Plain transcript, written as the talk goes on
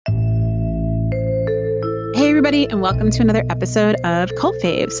Hey, everybody, and welcome to another episode of Cult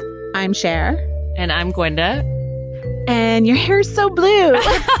Faves. I'm Cher. And I'm Gwenda. And your hair is so blue.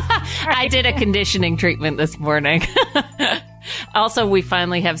 I did a conditioning treatment this morning. Also, we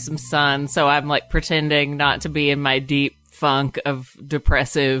finally have some sun, so I'm like pretending not to be in my deep funk of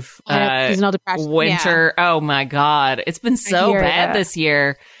depressive seasonal depression. winter. Yeah. Oh my God. It's been so bad this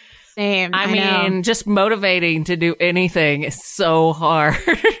year. Same. I mean, just motivating to do anything is so hard.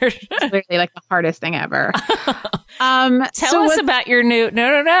 It's literally like the hardest thing ever. Tell us about your new...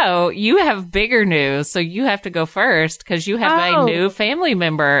 No. You have bigger news, so you have to go first because you have a new family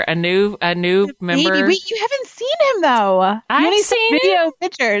member, a new member. Baby. Wait, you haven't seen him though. I've seen video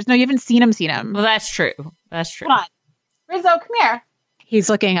pictures. No, you haven't seen him. Well, that's true. That's true. Come on. Rizzo, come here. He's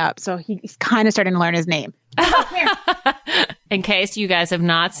looking up, so he's kind of starting to learn his name. Come here. In case you guys have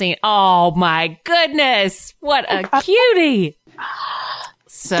not seen, oh my goodness, what a cutie!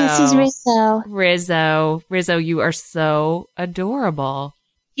 So this is Rizzo, you are so adorable.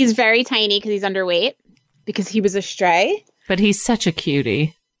 He's very tiny because he's underweight because he was a stray. But he's such a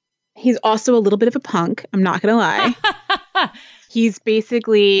cutie. He's also a little bit of a punk. I'm not gonna lie. He's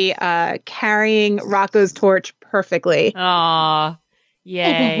basically carrying Rocco's torch perfectly. Aw,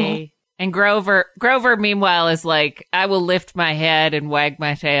 yay. And Grover, meanwhile, is like, I will lift my head and wag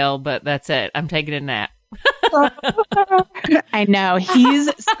my tail, but that's it. I'm taking a nap. I know.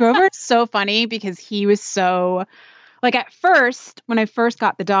 Grover's so funny because he was so, like at first, when I first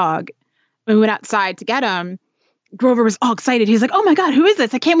got the dog, when we went outside to get him, Grover was all excited. He's like, oh my God, who is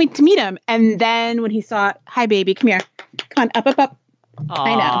this? I can't wait to meet him. And then when he saw, hi, baby, come here. Come on, up. Aww,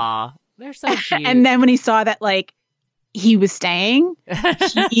 I know. They're so cute. And then when he saw that, like, he was staying,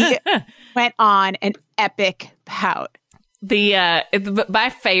 he went on an epic pout. My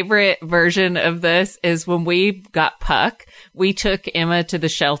favorite version of this is when we got Puck, we took Emma to the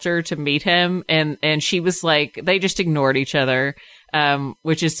shelter to meet him, and she was like, they just ignored each other,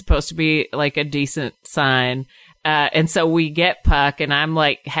 which is supposed to be like a decent sign. And so we get Puck and I'm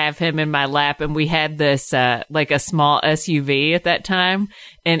like, have him in my lap. And we had this, like a small SUV at that time.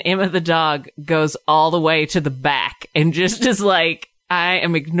 And Emma the dog goes all the way to the back and just is like, I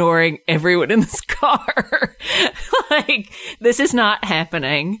am ignoring everyone in this car. Like, this is not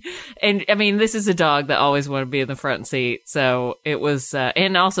happening. And I mean, this is a dog that always wanted to be in the front seat. So it was,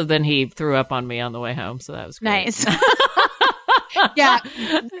 and also then he threw up on me on the way home. So that was great. Nice. Yeah,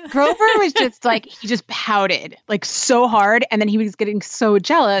 Grover was just like, he just pouted like so hard, and then he was getting so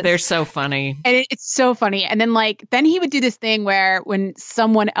jealous. They're so funny. And it's so funny. And then he would do this thing where when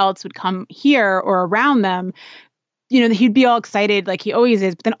someone else would come here or around them, you know, he'd be all excited like he always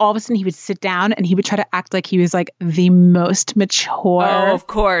is, but then all of a sudden he would sit down and he would try to act like he was like the most mature, of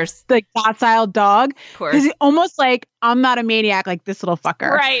course, like docile dog. Of course. Because almost like, I'm not a maniac like this little fucker.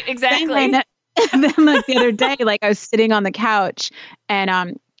 Right, exactly. And then like the other day, like I was sitting on the couch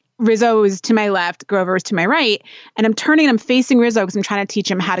and Rizzo was to my left, Grover was to my right, and I'm turning and I'm facing Rizzo because I'm trying to teach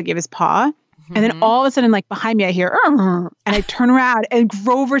him how to give his paw. Mm-hmm. And then all of a sudden, like behind me, I hear, and I turn around and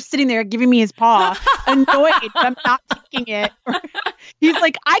Grover's sitting there giving me his paw, annoyed that I'm not taking it. He's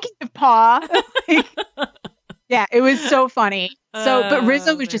like, I can give paw. Yeah, it was so funny. So, but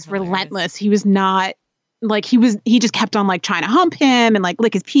Rizzo was just relentless. He was not. Like he just kept on like trying to hump him and like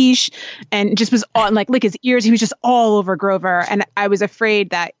lick his peach and just was on like lick his ears. He was just all over Grover. And I was afraid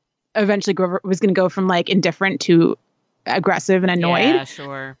that eventually Grover was going to go from like indifferent to aggressive and annoyed. Yeah,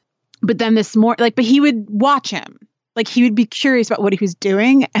 sure. But then this morning, like, but he would watch him. Like he would be curious about what he was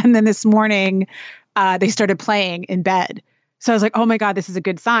doing. And then this morning they started playing in bed. So I was like, oh my God, this is a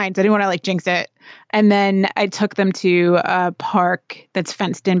good sign. So I didn't want to like jinx it. And then I took them to a park that's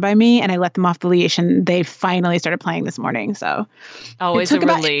fenced in by me and I let them off the leash and they finally started playing this morning. So always a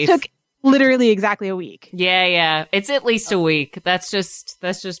relief. It took literally exactly a week. Yeah. It's at least a week. That's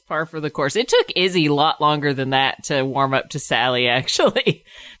just par for the course. It took Izzy a lot longer than that to warm up to Sally, actually.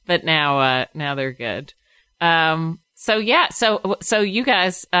 But now they're good. So you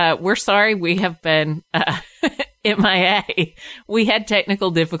guys, we're sorry we have been, MIA. We had technical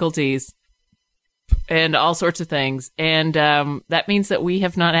difficulties and all sorts of things. And that means that we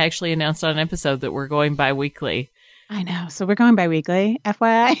have not actually announced on an episode that we're going bi-weekly. I know. So we're going bi-weekly,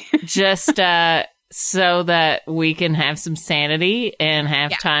 FYI. Just so that we can have some sanity and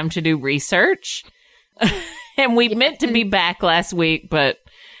have time to do research. And we meant to be back last week, but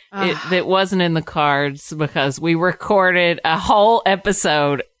it wasn't in the cards because we recorded a whole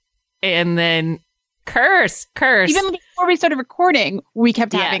episode and then curse. Even before we started recording, we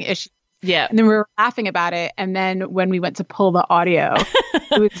kept having issues. Yeah. And then we were laughing about it. And then when we went to pull the audio,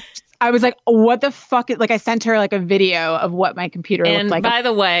 it was just I was like, what the fuck? Like I sent her like a video of what my computer looked like. And by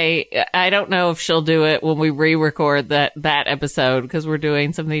the way, I don't know if she'll do it when we re-record that episode because we're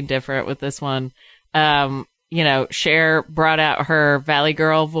doing something different with this one. Cher brought out her Valley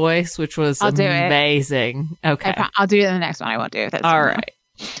Girl voice, which was amazing. Okay. I'll do it in the next one. I won't do it. All right.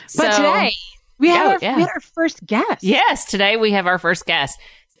 But today we had our first guest. Yes, today we have our first guest.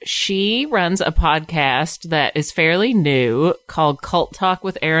 She runs a podcast that is fairly new called Cult Talk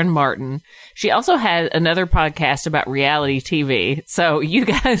with Erin Martin. She also had another podcast about reality TV. So you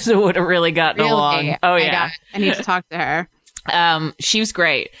guys would have really gotten along. Oh, yeah. I need to talk to her. She was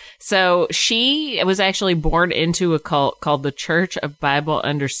great. So she was actually born into a cult called the Church of Bible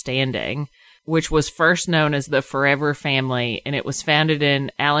Understanding, which was first known as the Forever Family. And it was founded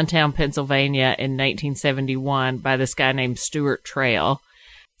in Allentown, Pennsylvania in 1971 by this guy named Stuart Trail.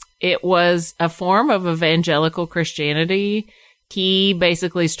 It was a form of evangelical Christianity. He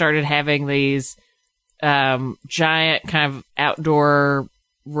basically started having these giant kind of outdoor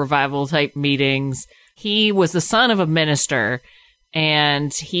revival type meetings. He was the son of a minister,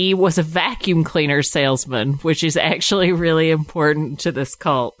 and he was a vacuum cleaner salesman, which is actually really important to this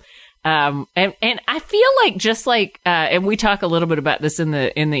cult. And I feel like just like, and we talk a little bit about this in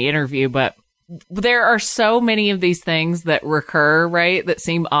the interview, but there are so many of these things that recur, right? That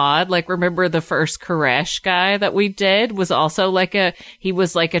seem odd. Like, remember the first Koresh guy that we did was also he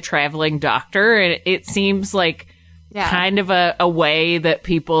was like a traveling doctor. And it seems like kind of a way that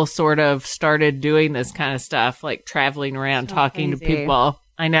people sort of started doing this kind of stuff, like traveling around, talking to people.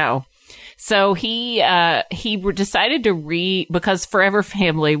 I know. So he decided to because Forever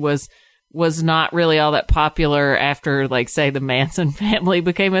Family was not really all that popular after, like, say, the Manson family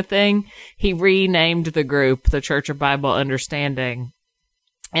became a thing. He renamed the group the Church of Bible Understanding.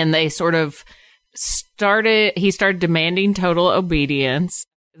 And they sort of he started demanding total obedience.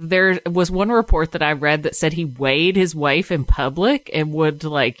 There was one report that I read that said he weighed his wife in public and would,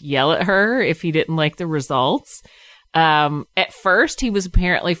 like, yell at her if he didn't like the results. At first, he was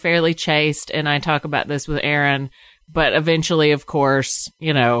apparently fairly chaste, and I talk about this with Erin. But eventually, of course,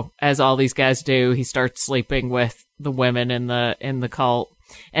 as all these guys do, he starts sleeping with the women in the cult.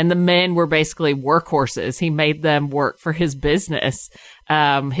 And the men were basically workhorses. He made them work for his business,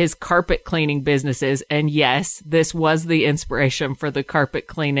 his carpet cleaning businesses. And yes, this was the inspiration for the carpet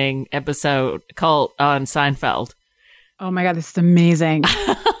cleaning episode cult on Seinfeld. Oh my God, this is amazing.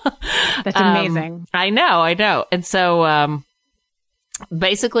 That's amazing. I know. And so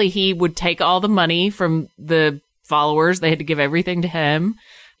basically, he would take all the money from the followers. They had to give everything to him.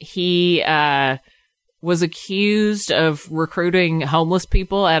 He was accused of recruiting homeless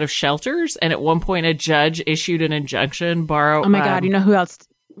people out of shelters, and at one point a judge issued an injunction. Oh my God, you know who else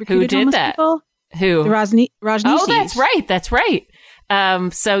recruited homeless people? Who? The Rajneeshis. Oh, that's right.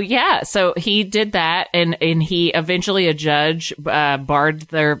 So he did that, and he eventually, a judge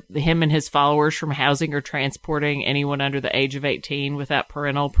barred him and his followers from housing or transporting anyone under the age of 18 without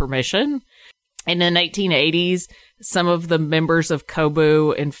parental permission. In the 1980s, some of the members of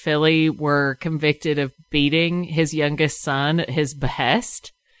KOBU in Philly were convicted of beating his youngest son at his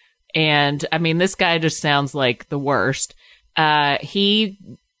behest. And, I mean, this guy just sounds like the worst. He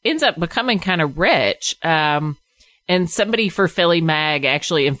ends up becoming kind of rich. And somebody for Philly Mag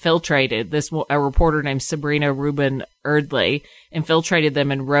actually infiltrated a reporter named Sabrina Rubin Erdley, infiltrated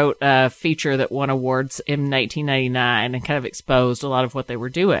them and wrote a feature that won awards in 1999 and kind of exposed a lot of what they were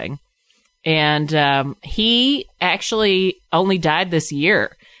doing. And he actually only died this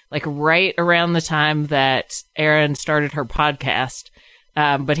year, like right around the time that Erin started her podcast.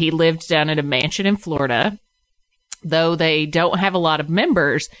 But he lived down in a mansion in Florida. Though they don't have a lot of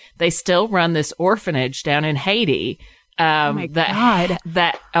members, they still run this orphanage down in Haiti. Oh my God.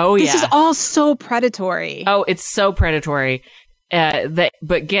 This is all so predatory. Oh, it's so predatory. You're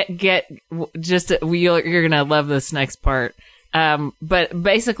gonna love this next part. But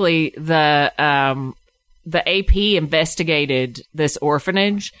basically the AP investigated this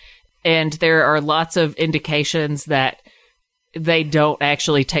orphanage, and there are lots of indications that they don't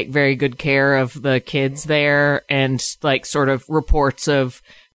actually take very good care of the kids there, and like sort of reports of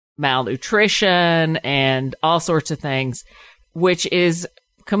malnutrition and all sorts of things, which is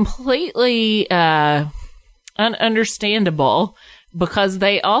completely ununderstandable because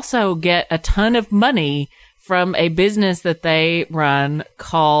they also get a ton of money from a business that they run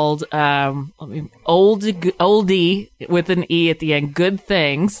called Oldie with an E at the end, Good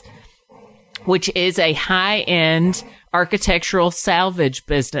Things, which is a high-end architectural salvage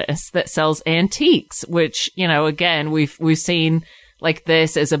business that sells antiques, which, again, we've seen like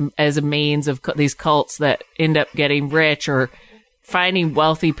this as a means of these cults that end up getting rich or finding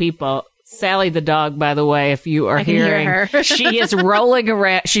wealthy people. Sally the dog, by the way, if you are hearing, her. she is rolling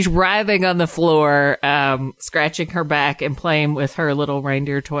around. She's writhing on the floor, scratching her back and playing with her little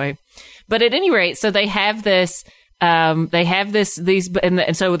reindeer toy. But at any rate, so they have this, and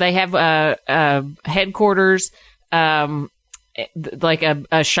so they have headquarters, like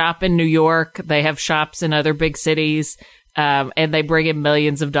a shop in New York. They have shops in other big cities, and they bring in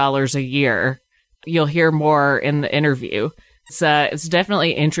millions of dollars a year. You'll hear more in the interview. It's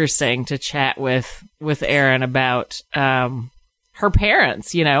definitely interesting to chat with Erin about her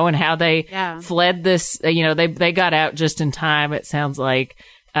parents, and how they fled this. They got out just in time, it sounds like.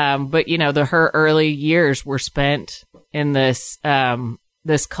 But her early years were spent in this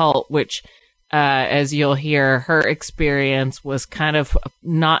cult, which, as you'll hear, her experience was kind of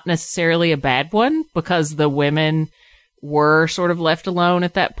not necessarily a bad one, because the women were sort of left alone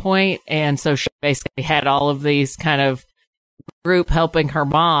at that point, and so she basically had all of these kind of group helping her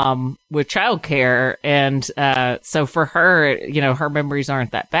mom with childcare, and so for her, her memories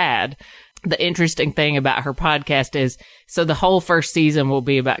aren't that bad. The interesting thing about her podcast is, so the whole first season will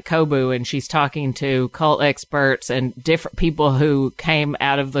be about KOBU, and she's talking to cult experts and different people who came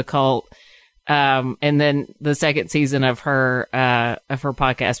out of the cult. And then the second season of her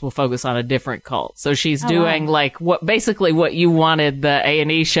podcast will focus on a different cult. So she's doing like basically what you wanted the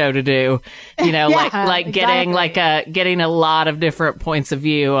A&E show to do, getting a lot of different points of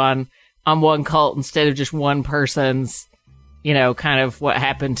view on one cult instead of just one person's, kind of what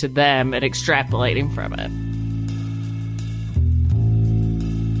happened to them and extrapolating from it.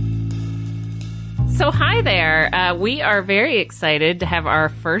 So hi there. We are very excited to have our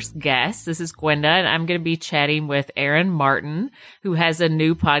first guest. This is Gwenda, and I'm going to be chatting with Erin Martin, who has a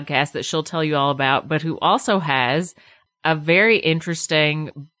new podcast that she'll tell you all about, but who also has a very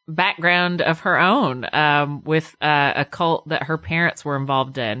interesting background of her own with a cult that her parents were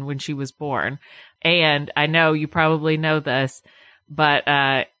involved in when she was born. And I know you probably know this,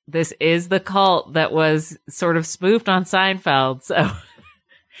 but this is the cult that was sort of spoofed on Seinfeld. So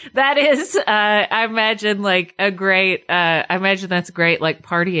that is, I imagine, like a great, I imagine that's a great, like,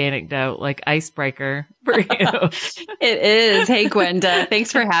 party anecdote, like icebreaker for you. It is. Hey, Gwenda,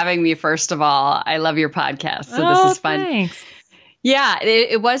 thanks for having me, first of all. I love your podcast, so this is fun. Thanks. Yeah,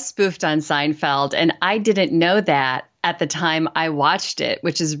 it was spoofed on Seinfeld, and I didn't know that at the time I watched it,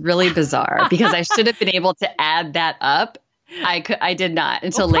 which is really bizarre because I should have been able to add that up. I did not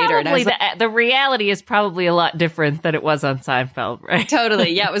until later. And I was the reality is probably a lot different than it was on Seinfeld, right?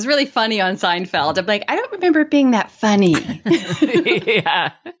 Totally. Yeah, it was really funny on Seinfeld. I'm like, I don't remember it being that funny.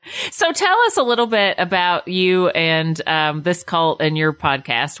 Yeah. So tell us a little bit about you and this cult and your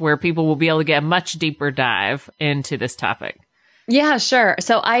podcast, where people will be able to get a much deeper dive into this topic. Yeah, sure.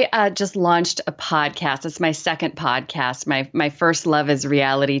 So I just launched a podcast. It's my second podcast. My first love is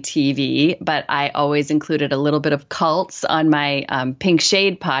reality TV, but I always included a little bit of cults on my Pink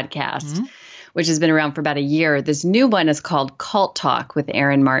Shade podcast, which has been around for about a year. This new one is called Cult Talk with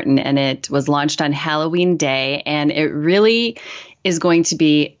Erin Martin, and it was launched on Halloween Day. And it really is going to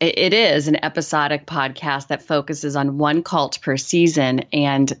be, it is an episodic podcast that focuses on one cult per season.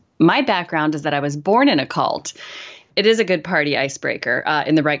 And my background is that I was born in a cult. It is a good party icebreaker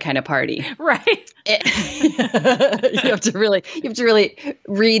in the right kind of party. Right. You have to really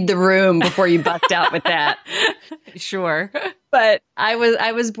read the room before you bust out with that. Sure. But I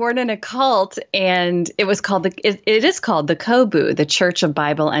was born in a cult, and it was called it is called the KOBU, the Church of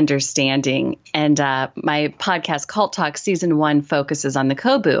Bible Understanding. And my podcast Cult Talk season 1 focuses on the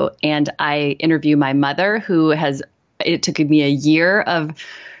KOBU, and I interview my mother, it took me a year of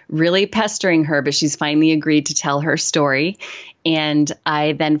really pestering her, but she's finally agreed to tell her story. And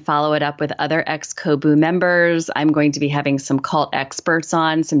I then follow it up with other ex-KOBU members. I'm going to be having some cult experts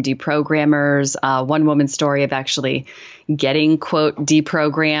on, some deprogrammers, one woman's story of actually getting, quote,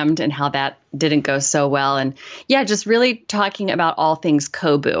 deprogrammed and how that didn't go so well. And yeah, just really talking about all things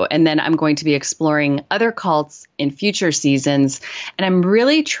KOBU. And then I'm going to be exploring other cults in future seasons. And I'm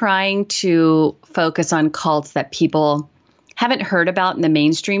really trying to focus on cults that people haven't heard about in the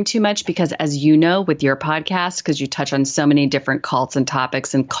mainstream too much, because as you know, with your podcast, because you touch on so many different cults and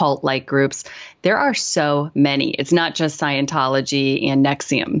topics and cult-like groups, there are so many. It's not just Scientology and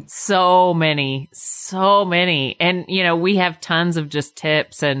NXIVM. So many. And, we have tons of just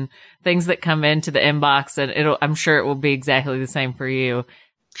tips and things that come into the inbox, and I'm sure it will be exactly the same for you.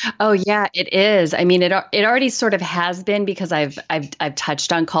 Oh yeah, it is. I mean, it already sort of has been, because I've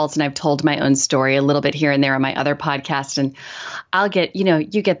touched on cults and I've told my own story a little bit here and there on my other podcast, and I'll get,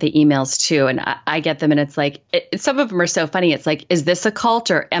 you get the emails too, and I get them, and it's like, some of them are so funny. It's like, is this a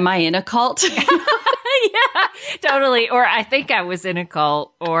cult or am I in a cult? Yeah. Totally. Or I think I was in a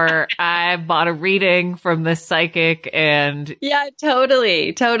cult, or I bought a reading from the psychic and Yeah,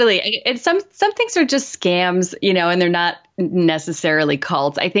 totally. Totally. And some things are just scams, and they're not necessarily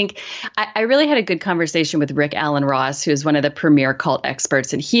cults. I think I really had a good conversation with Rick Allen Ross, who is one of the premier cult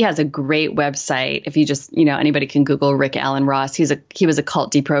experts, and he has a great website. If you just, anybody can Google Rick Allen Ross. He was a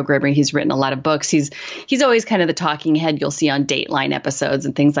cult deprogrammer. He's written a lot of books. He's always kind of the talking head you'll see on Dateline episodes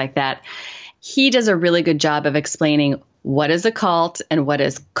and things like that. He does a really good job of explaining what is a cult and what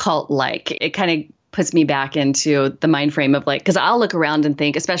is cult-like. It kind of puts me back into the mind frame of because I'll look around and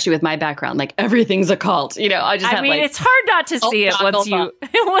think, especially with my background, everything's a cult. It's hard not to see it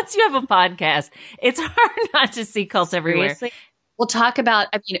once you have a podcast. It's hard not to see cults everywhere. Seriously? We'll talk about,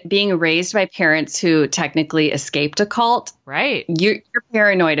 being raised by parents who technically escaped a cult. Right. You're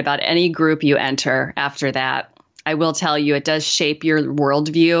paranoid about any group you enter after that. I will tell you, it does shape your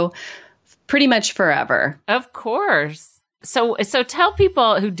worldview pretty much forever. Of course. So tell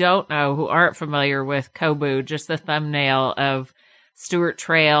people who don't know, who aren't familiar with KOBU, just the thumbnail of Stuart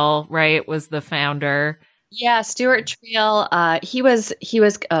Trail, right, was the founder. Yeah, Stuart Trail. He was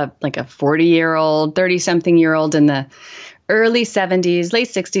like a 40-year-old, 30-something-year-old in the early 70s, late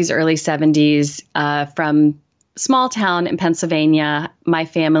 60s, early 70s, from small town in Pennsylvania. My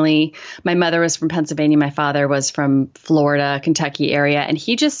mother was from Pennsylvania. My father was from Florida, Kentucky area. And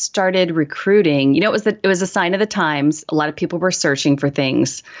he just started recruiting. It was a sign of the times. A lot of people were searching for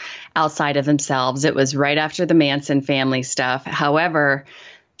things outside of themselves. It was right after the Manson family stuff. However,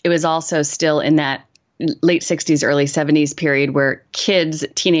 it was also still in that late 60s, early 70s period where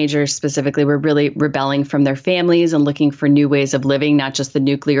teenagers specifically, were really rebelling from their families and looking for new ways of living, not just the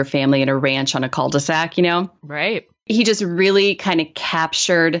nuclear family in a ranch on a cul-de-sac, Right. He just really kind of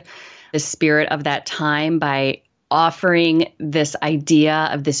captured the spirit of that time by offering this idea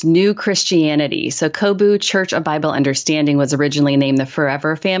of this new Christianity. So KOBU, Church of Bible Understanding, was originally named the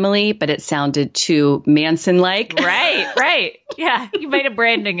Forever Family, but it sounded too Manson-like. Right. Yeah, you made a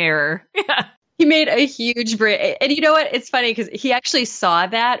branding error. Yeah. He made a huge break. And you know what? It's funny because he actually saw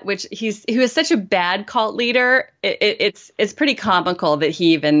that, which he was such a bad cult leader. It's pretty comical that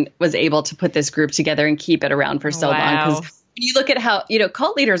he even was able to put this group together and keep it around for so long. Because when you look at how,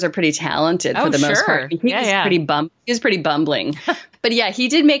 cult leaders are pretty talented for the most part. He was pretty bumbling. But yeah, he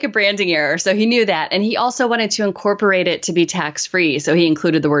did make a branding error. So he knew that. And he also wanted to incorporate it to be tax free. So he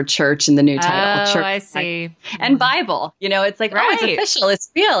included the word church in the new title. Church, I see. And Bible, it's like, right. Oh, it's official. It's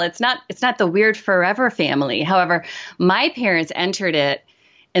real. It's not the weird Forever Family. However, my parents entered it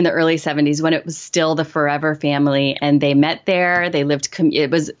in the early 70s when it was still the Forever Family, and they met there. They lived,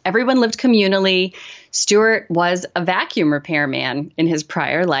 everyone lived communally. Stuart was a vacuum repairman in his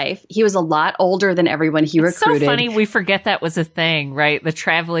prior life. He was a lot older than everyone he recruited. It's so funny. We forget that was a thing, right? The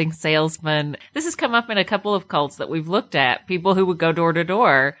traveling salesman. This has come up in a couple of cults that we've looked at. People who would go door to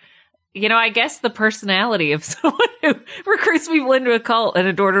door. I guess the personality of someone who recruits people into a cult and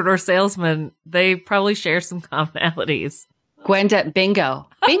a door-to-door salesman, they probably share some commonalities. Gwenda, bingo.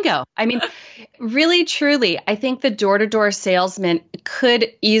 I mean, really, truly, I think the door-to-door salesman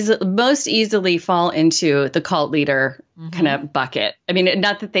could most easily fall into the cult leader kind of bucket. I mean,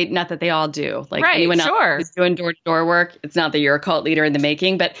 not that they all do. Like right, anyone sure. else who's doing door-to-door work, it's not that you're a cult leader in the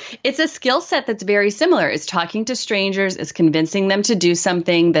making, but it's a skill set that's very similar. It's talking to strangers, it's convincing them to do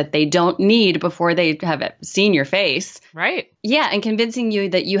something that they don't need before they have seen your face. Right. Yeah, and convincing you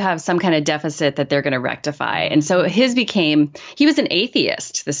that you have some kind of deficit that they're going to rectify. And so he was an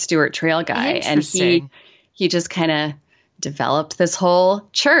atheist, the Stuart Trail guy, and he just kind of developed this whole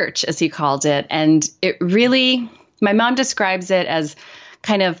church, as he called it. And it really, my mom describes it as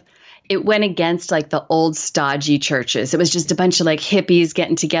kind of, it went against like the old stodgy churches. It was just a bunch of like hippies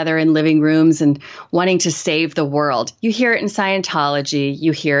getting together in living rooms and wanting to save the world. You hear it in Scientology.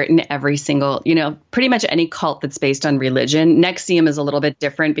 You hear it in every single, pretty much any cult that's based on religion. NXIVM is a little bit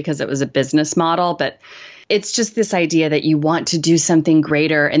different because it was a business model, but it's just this idea that you want to do something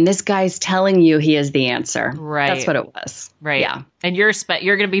greater. And this guy's telling you he is the answer. Right. That's what it was. Right. Yeah. And you're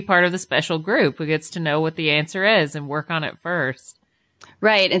going to be part of the special group who gets to know what the answer is and work on it first.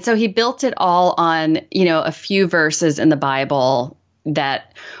 Right. And so he built it all on, a few verses in the Bible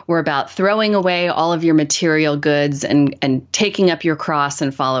that were about throwing away all of your material goods and taking up your cross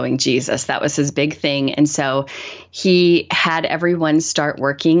and following Jesus. That was his big thing. And so he had everyone start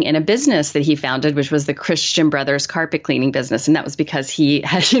working in a business that he founded, which was the Christian Brothers carpet cleaning business. And that was because he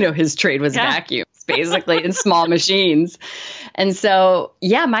had, his trade was vacuums, basically, in small machines. And so,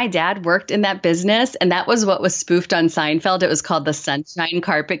 my dad worked in that business, and that was what was spoofed on Seinfeld. It was called the Sunshine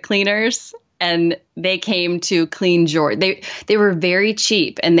Carpet Cleaners. and they came to clean George. They were very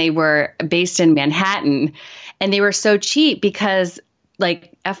cheap, and they were based in Manhattan, and they were so cheap because,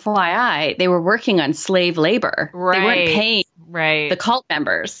 like, FYI, they were working on slave labor. Right. They weren't paying the cult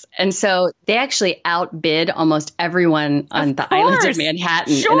members. And so they actually outbid almost everyone on the island of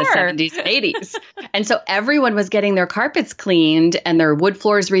Manhattan in the 70s and 80s. And so everyone was getting their carpets cleaned and their wood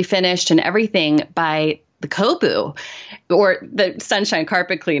floors refinished and everything by the Kobu, or the Sunshine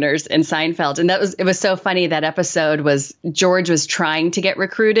Carpet Cleaners in Seinfeld. And it was so funny. That episode was George was trying to get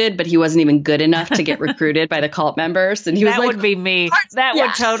recruited, but he wasn't even good enough to get recruited by the cult members. And he was that like, would be me. That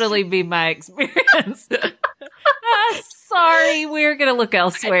would totally be my experience. Sorry, we're going to look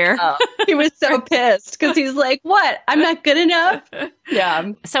elsewhere. He was so pissed because he's like, what? I'm not good enough?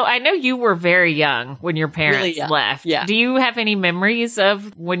 Yeah. So I know you were very young when your parents left. Yeah. Do you have any memories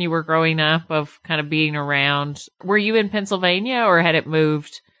of when you were growing up, of kind of being around? Were you in Pennsylvania or had it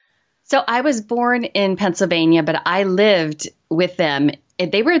moved? So I was born in Pennsylvania, but I lived with them.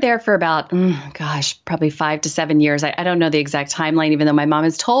 They were there for about, probably 5 to 7 years. I don't know the exact timeline, even though my mom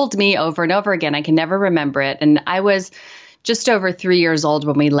has told me over and over again. I can never remember it. And I was just over 3 years old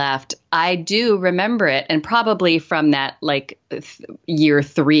when we left. I do remember it, and probably from that year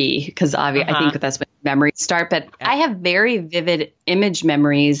 3, because I think that's when memories start. But I have very vivid image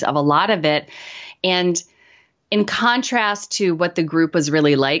memories of a lot of it. And in contrast to what the group was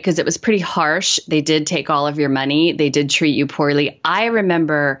really like, because it was pretty harsh. They did take all of your money. They did treat you poorly. I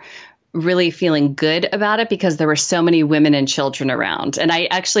remember really feeling good about it because there were so many women and children around. And I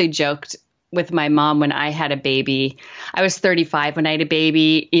actually joked with my mom when I had a baby. I was 35 when I had a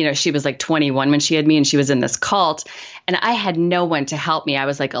baby. You know, she was like 21 when she had me, and she was in this cult. And I had no one to help me. I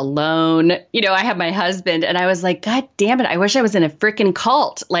was like alone. You know, I had my husband, and I was like, God damn it, I wish I was in a freaking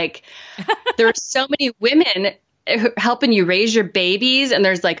cult. Like, there are so many women helping you raise your babies, and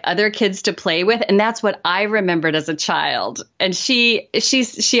there's like other kids to play with. And that's what I remembered as a child. And she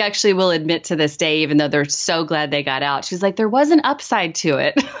actually will admit to this day, even though they're so glad they got out, she's like, there was an upside to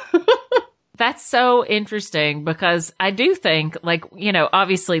it. That's so interesting, because I do think, like, you know,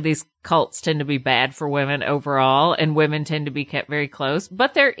 obviously these cults tend to be bad for women overall, and women tend to be kept very close.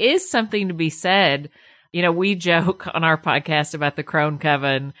 But there is something to be said. You know, we joke on our podcast about the Crone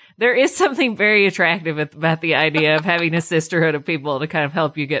Coven. There is something very attractive about the idea of having a sisterhood of people to kind of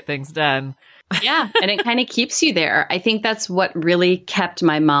help you get things done. Yeah. And it kind of keeps you there. I think that's what really kept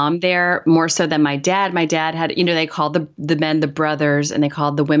my mom there more so than my dad. My dad had, you know, they called the men the brothers, and they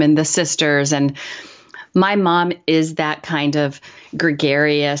called the women the sisters. And my mom is that kind of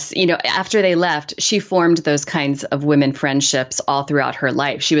gregarious. You know, after they left, she formed those kinds of women friendships all throughout her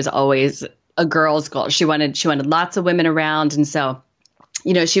life. She was always a girl's girl. She wanted lots of women around. And so,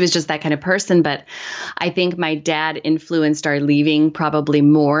 you know, she was just that kind of person. But I think my dad influenced our leaving probably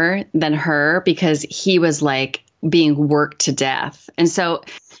more than her, because he was like being worked to death. And so,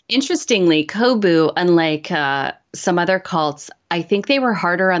 interestingly, Kobu, unlike some other cults, I think they were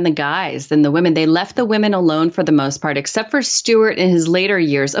harder on the guys than the women. They left the women alone for the most part, except for Stuart in his later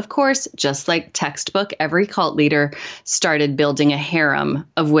years. Of course, just like textbook, every cult leader started building a harem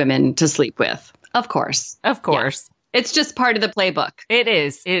of women to sleep with. Of course. Of course. Yeah. It's just part of the playbook. It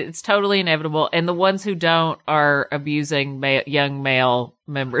is. It's totally inevitable. And the ones who don't are abusing young male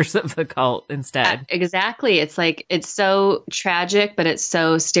members of the cult instead. Exactly. It's like, it's so tragic, but it's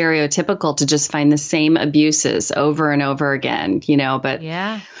so stereotypical to just find the same abuses over and over again, you know. But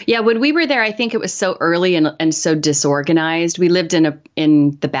yeah, when we were there, I think it was so early and so disorganized. We lived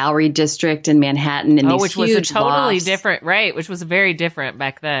in the Bowery district in Manhattan, in these which was huge a totally lofts. Different, right? Which was very different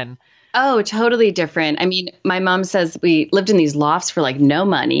back then. Oh, totally different. I mean, my mom says we lived in these lofts for like no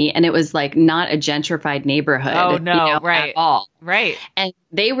money, and it was like not a gentrified neighborhood. Oh, no, you know, right. At all. Right. And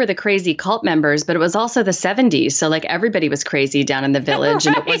they were the crazy cult members, but it was also the 70s. So like everybody was crazy down in the village.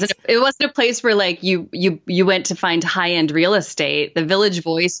 Right. And it wasn't a place where like you went to find high-end real estate. The Village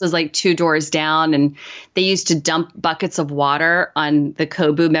Voice was like 2 doors down, and they used to dump buckets of water on the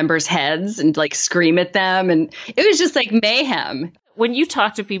Kobu members' heads and like scream at them. And it was just like mayhem. When you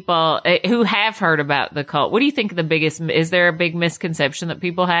talk to people who have heard about the cult, what do you think is there a big misconception that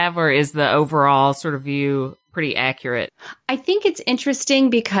people have, or is the overall sort of view pretty accurate? I think it's interesting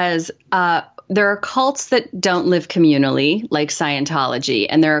because there are cults that don't live communally, like Scientology,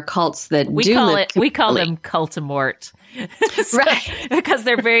 and there are cults that live communally. We call them cultimort. Right. Because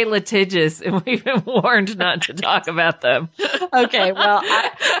they're very litigious, and we've been warned not to talk about them. Okay, well,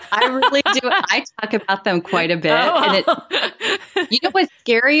 I really do. I talk about them quite a bit. And you know what's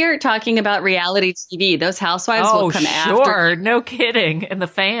scarier? Talking about reality TV. Those housewives will come after. Sure. No kidding. And the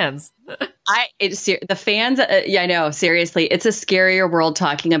fans. The fans, yeah, I know, seriously, it's a scarier world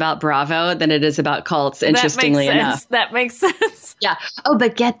talking about Bravo than it is about cults, interestingly enough. That makes sense. Yeah. Oh,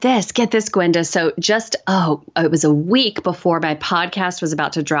 but get this, Gwenda. So it was a week before my podcast was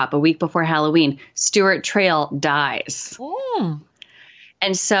about to drop, a week before Halloween, Stuart Trail dies.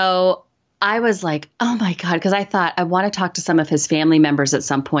 And so I was like, oh my God, because I thought I want to talk to some of his family members at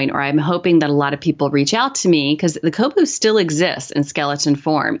some point, or I'm hoping that a lot of people reach out to me because the Kobu still exists in skeleton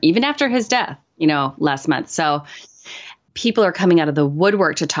form, even after his death, last month. So people are coming out of the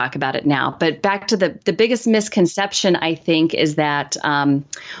woodwork to talk about it now. But back to the biggest misconception, I think, is that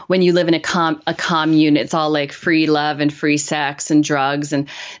when you live in a commune, it's all like free love and free sex and drugs. And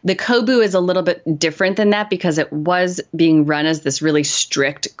the Kobu is a little bit different than that because it was being run as this really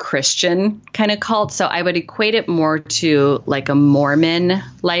strict Christian kind of cult. So I would equate it more to like a Mormon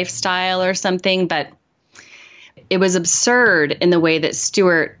lifestyle or something. But it was absurd in the way that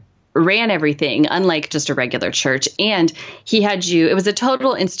Stuart ran everything, unlike just a regular church. And it was a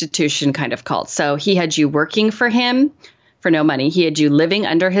total institution kind of cult. So he had you working for him for no money. He had you living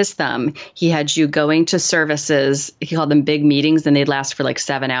under his thumb. He had you going to services. He called them big meetings, and they'd last for like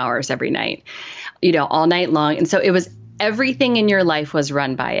 7 hours every night, all night long. And so it was everything in your life was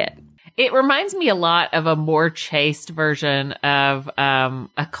run by it. It reminds me a lot of a more chaste version of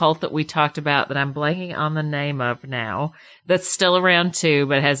a cult that we talked about that I'm blanking on the name of now, that's still around too,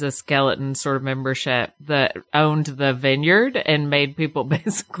 but has a skeleton sort of membership that owned the vineyard and made people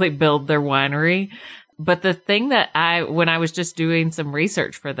basically build their winery. But the thing that when I was just doing some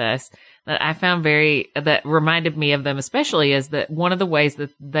research for this, that I found that reminded me of them especially, is that one of the ways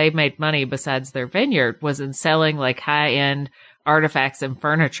that they made money besides their vineyard was in selling like high-end artifacts and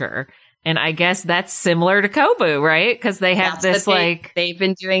furniture. And I guess that's similar to Kobu, right? Because they have they've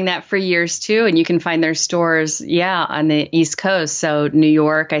been doing that for years too. And you can find their stores, on the East Coast. So New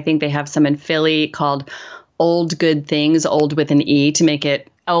York, I think they have some in Philly called Old Good Things, old with an E to make it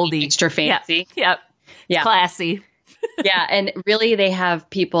oldie, extra fancy. Yep. Yeah. Classy. Yeah. And really they have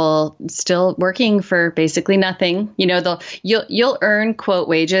people still working for basically nothing. You'll earn quote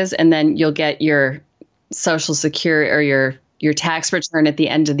wages, and then you'll get your Social Security or your tax return at the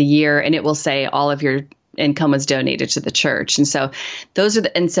end of the year, and it will say all of your income was donated to the church. And so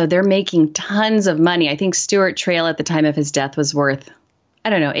so they're making tons of money. I think Stuart Trail at the time of his death was worth,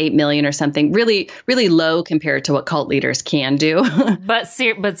 I don't know, 8 million or something, really, really low compared to what cult leaders can do. But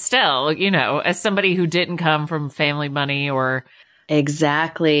still, as somebody who didn't come from family money or.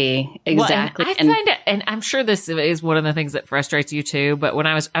 Exactly. Well, and I'm sure this is one of the things that frustrates you too. But when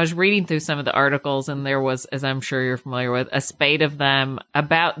I was reading through some of the articles, and there was, as I'm sure you're familiar with, a spate of them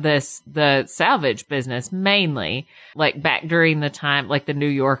about the salvage business, mainly like back during the time, like the New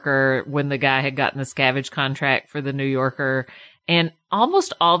Yorker, when the guy had gotten the scavenge contract for the New Yorker, and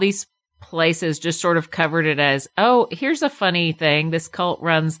almost all these places just sort of covered it as, oh, here's a funny thing. This cult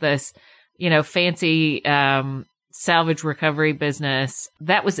runs this, fancy, salvage recovery business.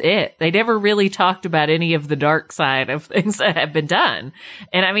 That was it. They never really talked about any of the dark side of things that have been done.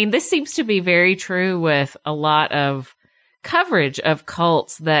 And I mean, this seems to be very true with a lot of coverage of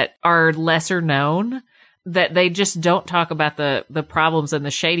cults that are lesser known, that they just don't talk about the problems and the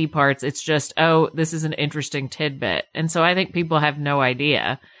shady parts. It's just, oh, this is an interesting tidbit. And so I think people have no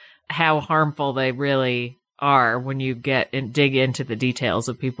idea how harmful they really are when you get and dig into the details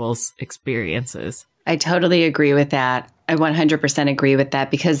of people's experiences. I totally agree with that. I 100% agree with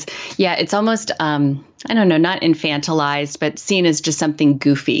that because, it's almost, I don't know, not infantilized, but seen as just something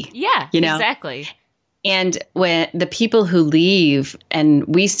goofy. Yeah, exactly. And when the people who leave, and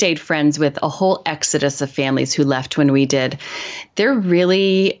we stayed friends with a whole exodus of families who left when we did, they're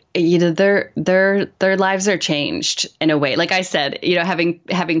really, their lives are changed in a way. Like I said,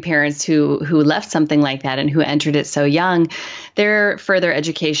 having parents who left something like that and who entered it so young, their further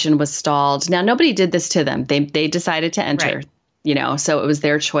education was stalled. Now, nobody did this to them. They decided to enter, right. So it was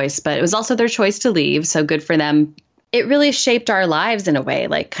their choice, but it was also their choice to leave. So good for them. It really shaped our lives in a way,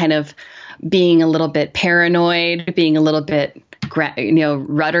 like kind of being a little bit paranoid, being a little bit,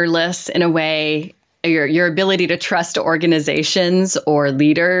 rudderless in a way, your ability to trust organizations or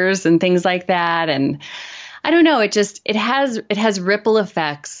leaders and things like that. And I don't know, it has ripple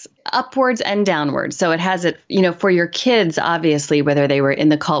effects upwards and downwards. So it has it, for your kids, obviously, whether they were in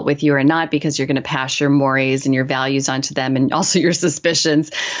the cult with you or not, because you're going to pass your mores and your values onto them and also your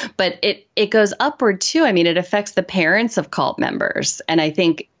suspicions. But it goes upward too. I mean, it affects the parents of cult members. And I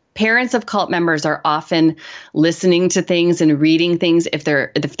think parents of cult members are often listening to things and reading things if their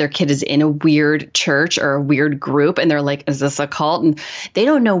kid is in a weird church or a weird group and they're like, is this a cult? And they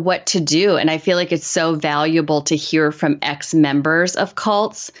don't know what to do. And I feel like it's so valuable to hear from ex-members of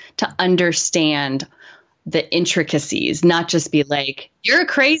cults to understand the intricacies, not just be like, you're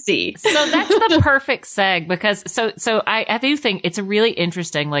crazy. So that's the perfect seg, because so I do think it's really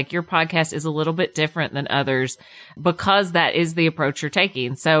interesting. Like, your podcast is a little bit different than others because that is the approach you're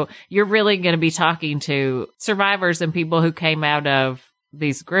taking. So you're really going to be talking to survivors and people who came out of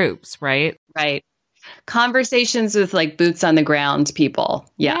these groups, right? Right. Conversations with like boots on the ground people.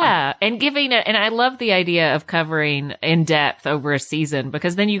 Yeah. And giving it. And I love the idea of covering in depth over a season,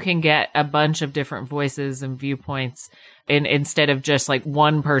 because then you can get a bunch of different voices and viewpoints instead of just like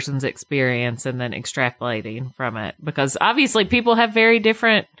one person's experience and then extrapolating from it. Because obviously people have very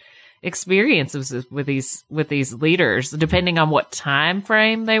different experiences with these leaders, depending on what time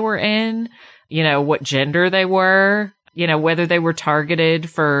frame they were in, what gender they were, whether they were targeted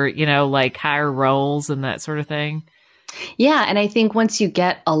for, like higher roles and that sort of thing. Yeah. And I think once you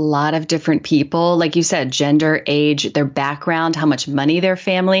get a lot of different people, like you said, gender, age, their background, how much money their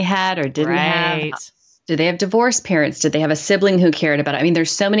family had or didn't have. Did they have divorced parents? Did they have a sibling who cared about it? I mean,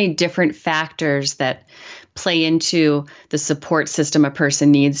 there's so many different factors that play into the support system a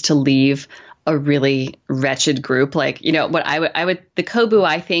person needs to leave a really wretched group. Like, what the Kobu,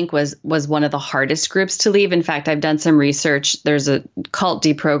 I think was one of the hardest groups to leave. In fact, I've done some research. There's a cult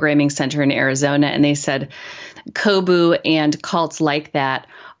deprogramming center in Arizona, and they said Kobu and cults like that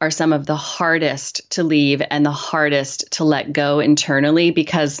are some of the hardest to leave and the hardest to let go internally,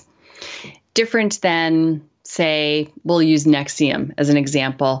 because different than, say, we'll use NXIVM as an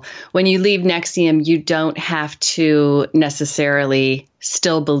example. When you leave NXIVM, you don't have to necessarily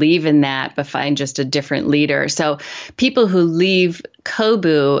still believe in that, but find just a different leader. So people who leave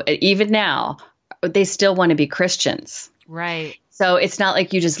Kobu, even now, they still want to be Christians. Right. So it's not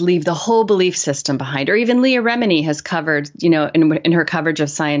like you just leave the whole belief system behind. Or even Leah Remini has covered, in her coverage of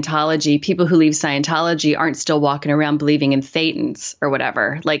Scientology, people who leave Scientology aren't still walking around believing in Thetans or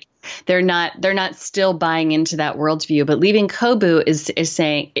whatever. Like, they're not still buying into that worldview. But leaving Kobu is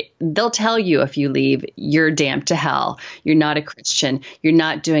saying, they'll tell you if you leave, you're damned to hell. You're not a Christian. You're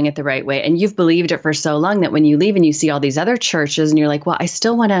not doing it the right way. And you've believed it for so long that when you leave and you see all these other churches and you're like, well, I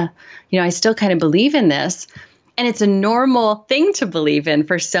still want to, I still kind of believe in this. And it's a normal thing to believe in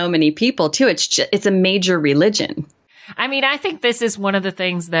for so many people, too. It's a major religion. I mean, I think this is one of the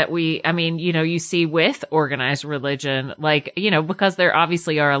things that you see with organized religion, like, because there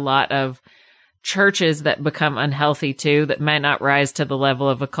obviously are a lot of churches that become unhealthy, too, that might not rise to the level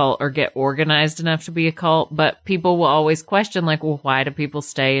of a cult or get organized enough to be a cult. But people will always question, like, well, why do people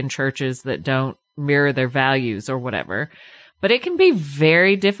stay in churches that don't mirror their values or whatever? But it can be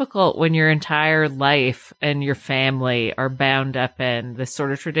very difficult when your entire life and your family are bound up in this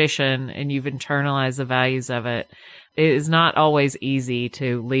sort of tradition and you've internalized the values of it. It is not always easy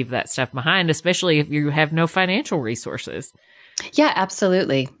to leave that stuff behind, especially if you have no financial resources. Yeah,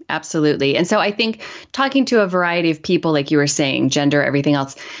 absolutely. Absolutely. And so I think talking to a variety of people, like you were saying, gender, everything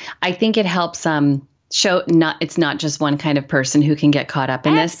else, I think it helps it's not just one kind of person who can get caught up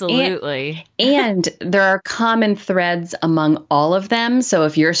in this. Absolutely. And there are common threads among all of them. So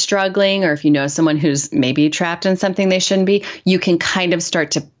if you're struggling, or if you know someone who's maybe trapped in something they shouldn't be, you can kind of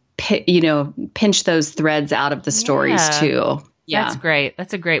start to pinch those threads out of the stories too. Yeah. That's great.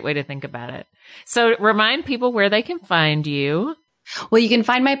 That's a great way to think about it. So remind people where they can find you. Well, you can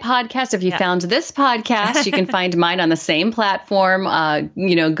find my podcast. If you found this podcast, you can find mine on the same platform,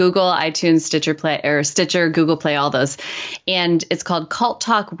 Google, iTunes, Stitcher, Google Play, all those. And it's called Cult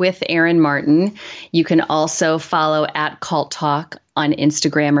Talk with Erin Martin. You can also follow at Cult Talk on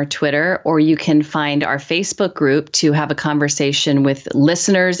Instagram or Twitter, or you can find our Facebook group to have a conversation with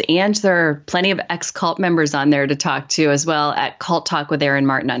listeners. And there are plenty of ex-cult members on there to talk to as well at Cult Talk with Erin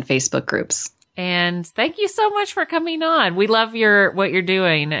Martin on Facebook groups. And thank you so much for coming on. We love what you're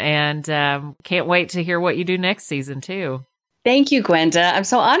doing, and can't wait to hear what you do next season too. Thank you, Gwenda. I'm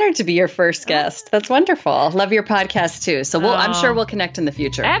so honored to be your first guest. That's wonderful. Love your podcast too. So I'm sure we'll connect in the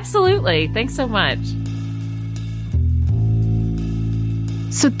future. Absolutely. Thanks so much.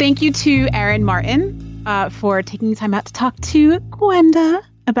 So thank you to Erin Martin for taking time out to talk to Gwenda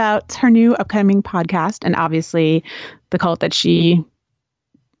about her new upcoming podcast, and obviously the cult that she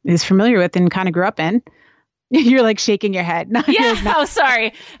is familiar with and kind of grew up in. You're like shaking your head. No, yeah. Oh,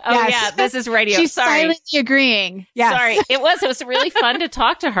 sorry. Oh, yes. Yeah. This is radio. She's sorry. silently agreeing. Yeah. Sorry. It was really fun to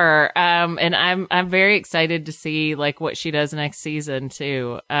talk to her. And I'm very excited to see like what she does next season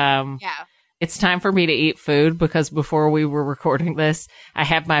too. Yeah. It's time for me to eat food because before we were recording this, I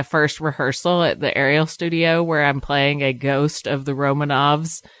had my first rehearsal at the Ariel Studio where I'm playing a ghost of the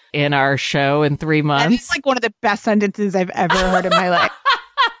Romanovs in our show in 3 months. That's like one of the best sentences I've ever heard in my life.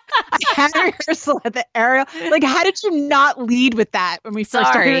 I had a rehearsal at the Ariel. Like, how did you not lead with that when we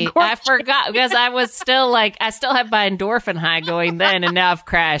first started recording? I forgot because I was still like, I still have my endorphin high going then, and now I've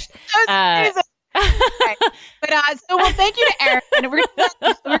crashed. Okay. But so well, thank you to Erin. We're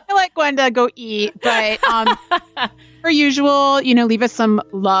gonna let Gwenda go eat, but per usual, leave us some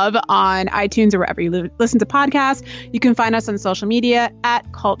love on iTunes or wherever you listen to podcasts. You can find us on social media at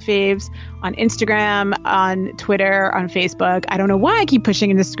Cult Faves, on Instagram, on Twitter, on Facebook. I don't know why I keep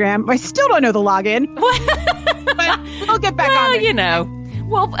pushing Instagram. I still don't know the login, but we'll get back on there.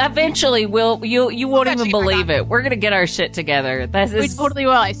 Well, eventually, you won't even believe it. We're going to get our shit together. We totally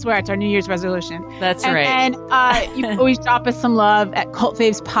will. I swear. It's our New Year's resolution. That's right. And you can always drop us some love at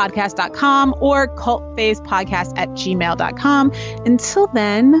cultfavespodcast.com or cultfavespodcast@gmail.com. Until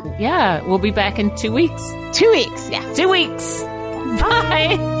then. Yeah, we'll be back in 2 weeks. 2 weeks. Yeah. 2 weeks.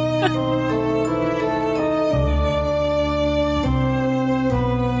 Bye.